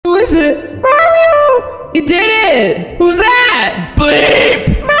is it? Mario! You did it! Who's that?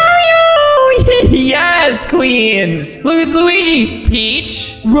 Bleep! Mario! Yes, queens! Look, it's Luigi!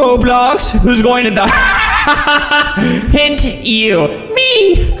 Peach? Roblox? Who's going to die? Hint, you.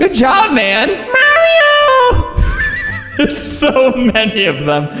 Me! Good job, man! Mario! There's so many of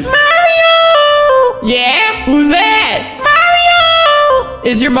them. Mario! Yeah? Who's that? Mario!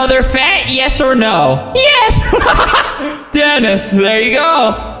 Is your mother fat? Yes or no? Yes! Dennis, there you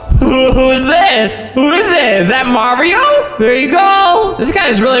go. Who is this? Who is this? Is that Mario? There you go. This guy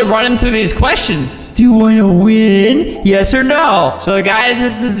is really running through these questions. Do you want to win? Yes or no? So guys,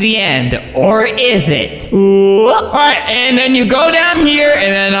 this is the end. Or is it? Ooh. All right, and then you go down here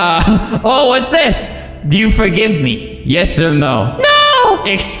and then, oh, what's this? Do you forgive me? Yes or no? No!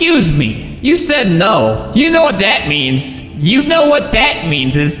 Excuse me. You said no. You know what that means. You know what that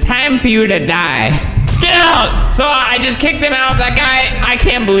means. It's time for you to die. Get out! So I just kicked him out. That guy, I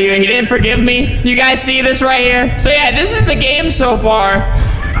can't believe it. He didn't forgive me. You guys see this right here? So yeah, this is the game so far.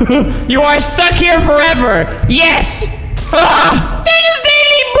 You are stuck here forever. Yes! Ah! Dennis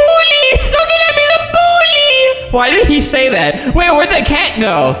Daily Bully! Looking at me, the bully! Why did he say that? Wait, where'd the cat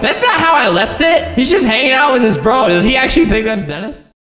go? That's not how I left it. He's just hanging out with his bro. Does he actually think that's Dennis?